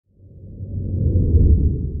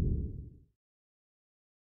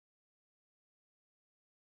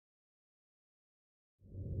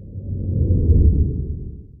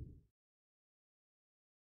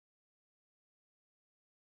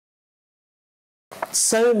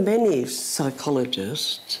So many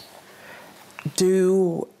psychologists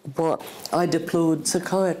do what I deplored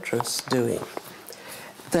psychiatrists doing.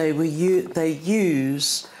 They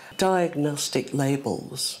use diagnostic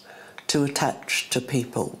labels to attach to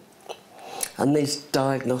people. And these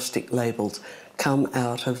diagnostic labels come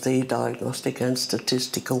out of the Diagnostic and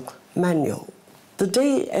Statistical Manual. The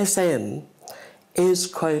DSM is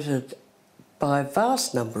quoted by a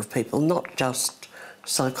vast number of people, not just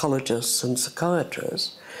psychologists and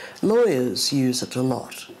psychiatrists. Lawyers use it a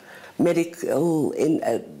lot. Medical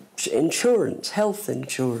insurance, health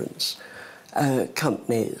insurance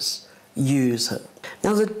companies use it.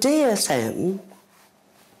 Now the DSM,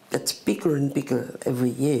 that's bigger and bigger every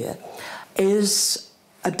year, is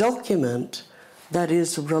a document that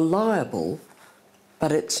is reliable,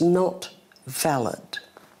 but it's not valid.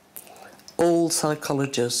 All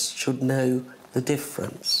psychologists should know the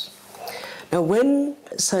difference. Now, when,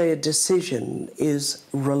 say, a decision is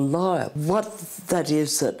reliable, what that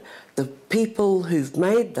is that the people who've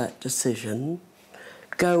made that decision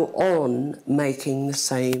go on making the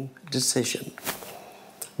same decision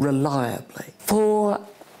reliably. For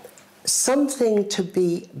something to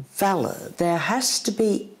be valid, there has to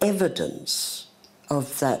be evidence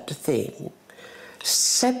of that thing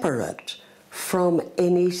separate from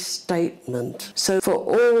any statement. So for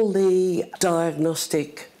all the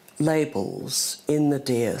diagnostic labels in the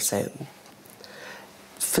DSM,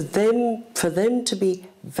 for them to be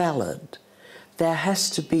valid, there has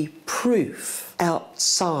to be proof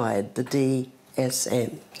outside the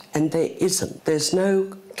DSM, and there isn't. There's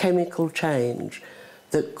no chemical change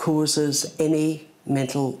that causes any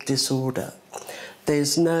mental disorder.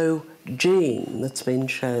 There's no gene that's been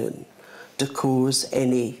shown to cause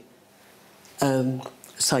any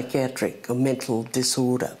psychiatric or mental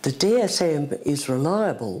disorder. The DSM is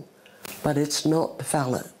reliable, but it's not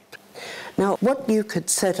valid. Now, what you could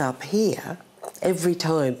set up here every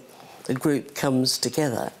time the group comes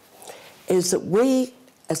together is that we,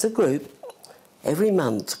 as a group, every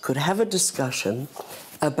month could have a discussion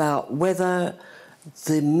about whether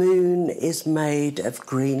the moon is made of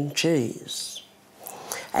green cheese.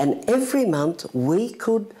 And every month we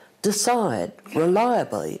could decide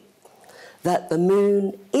reliably that the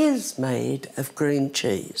moon is made of green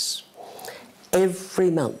cheese. Every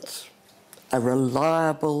month, a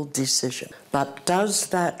reliable decision. But does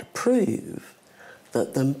that prove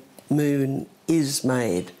that the moon is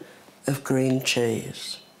made of green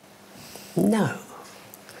cheese? No.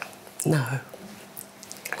 No.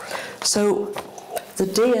 So the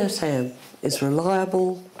DSM is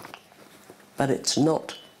reliable, but it's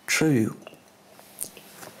not true.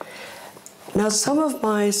 Now, some of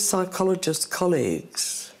my psychologist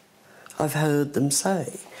colleagues, I've heard them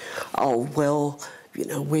say, oh, well, you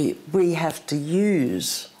know, we have to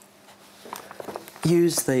use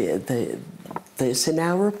this in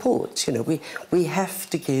our reports. You know, we have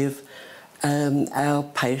to give our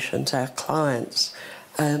patients, our clients,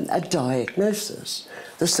 a diagnosis.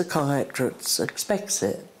 The psychiatrist expects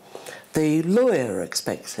it. The lawyer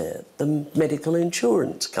expects it. The medical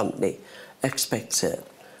insurance company expects it.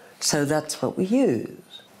 So that's what we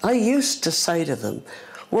use. I used to say to them,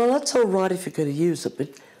 well, that's all right if you're going to use it, but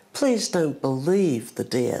please don't believe the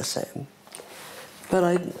DSM. But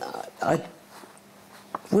I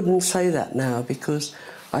wouldn't say that now, because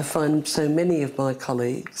I find so many of my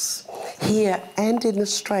colleagues here and in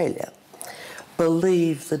Australia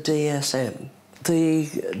believe the DSM. The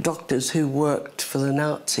doctors who worked for the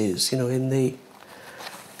Nazis, you know, in the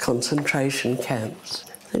concentration camps, I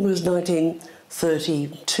think it was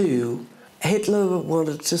 1932, Hitler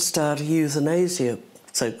wanted to start a euthanasia,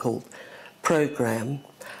 so-called, program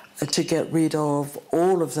to get rid of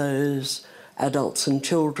all of those adults and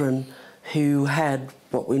children who had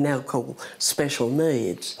what we now call special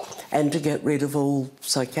needs, and to get rid of all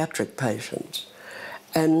psychiatric patients.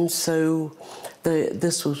 And so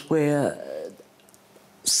this was where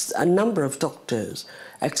a number of doctors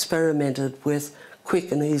experimented with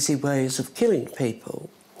quick and easy ways of killing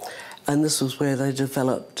people. And this was where they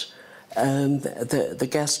developed the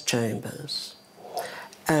gas chambers.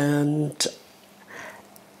 And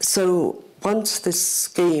so once this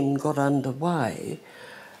scheme got underway,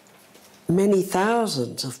 many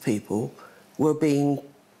thousands of people were being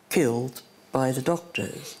killed by the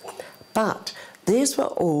doctors. But these were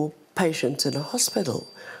all patients in a hospital.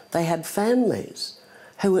 They had families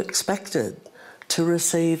who expected to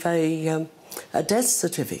receive a death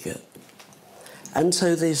certificate. And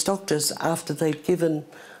so these doctors, after they'd given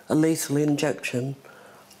a lethal injection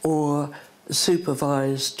or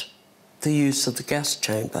supervised the use of the gas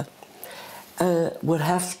chamber, would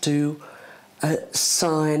have to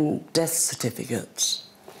sign death certificates,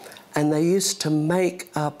 and they used to make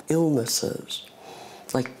up illnesses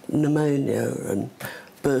like pneumonia and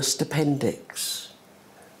burst appendix,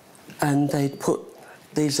 and they'd put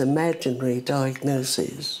these imaginary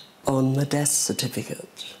diagnoses on the death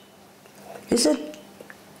certificates. Is it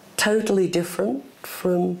totally different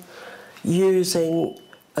from using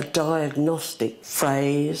a diagnostic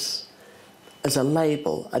phrase as a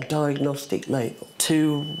label, a diagnostic label,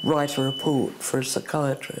 to write a report for a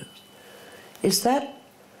psychiatrist? Is that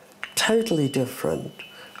totally different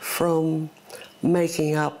from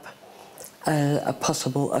making up a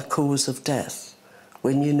cause of death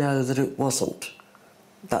when you know that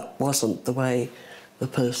that wasn't the way the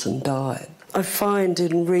person died? I find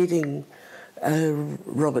in reading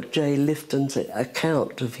Robert J. Lifton's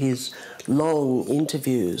account of his long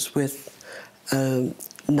interviews with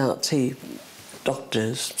Nazi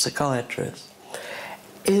doctors, psychiatrists,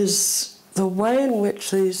 is the way in which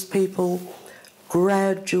these people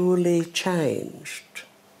gradually changed.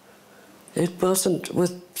 It wasn't,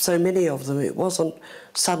 with so many of them, it wasn't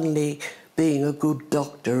suddenly being a good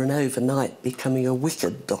doctor and overnight becoming a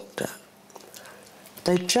wicked doctor.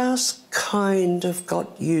 They just kind of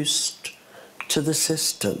got used to the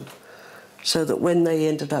system, so that when they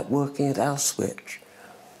ended up working at Auschwitz,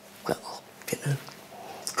 well, you know,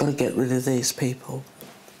 got to get rid of these people.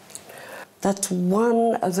 That's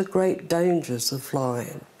one of the great dangers of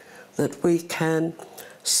lying, that we can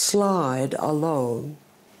slide along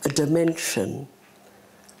a dimension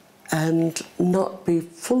and not be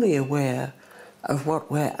fully aware of what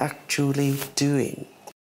we're actually doing.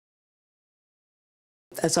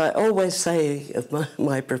 As I always say of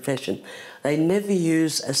my profession, they never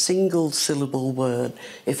use a single syllable word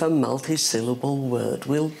if a multi-syllable word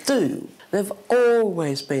will do. They've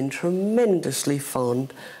always been tremendously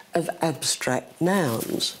fond of abstract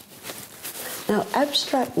nouns. Now,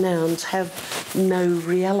 abstract nouns have no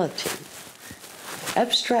reality.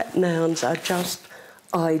 Abstract nouns are just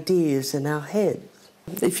ideas in our heads.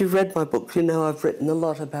 If you've read my book, you know I've written a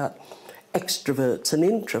lot about extroverts and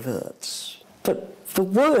introverts. But the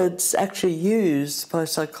words actually used by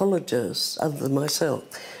psychologists, other than myself,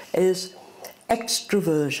 is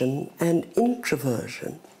extroversion and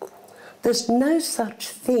introversion. There's no such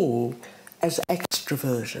thing as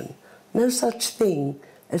extroversion, no such thing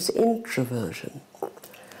as introversion.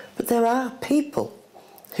 But there are people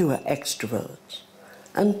who are extroverts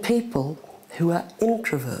and people who are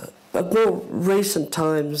introverts. But more recent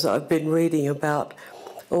times I've been reading about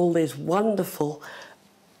all these wonderful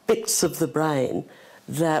bits of the brain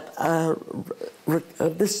that are,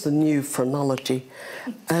 this is the new phrenology,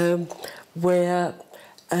 where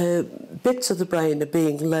bits of the brain are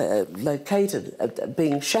being located,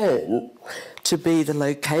 being shown to be the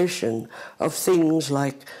location of things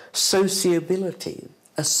like sociability,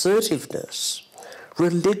 assertiveness,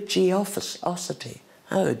 religiosity.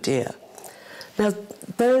 Oh dear. Now,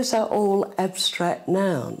 those are all abstract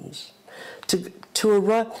nouns. To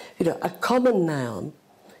arrive, you know, a common noun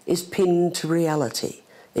is pinned to reality.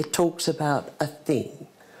 It talks about a thing,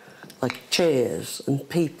 like chairs and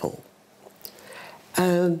people.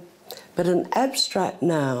 But an abstract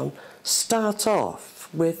noun starts off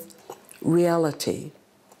with reality,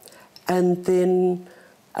 and then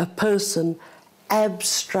a person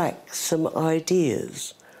abstracts some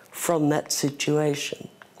ideas from that situation.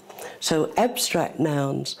 So abstract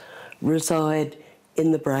nouns reside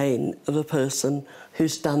in the brain of a person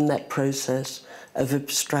who's done that process of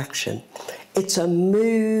abstraction. It's a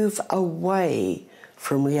move away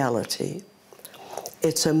from reality.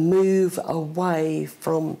 It's a move away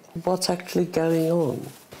from what's actually going on.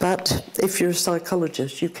 But if you're a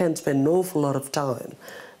psychologist, you can spend an awful lot of time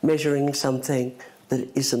measuring something that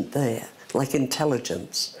isn't there, like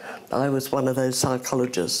intelligence. I was one of those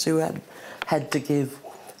psychologists who had to give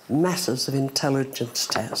masses of intelligence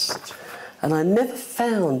tests. And I never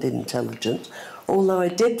found intelligence, although I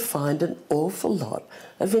did find an awful lot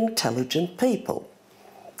of intelligent people.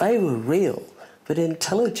 They were real, but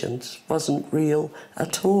intelligence wasn't real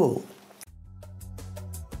at all.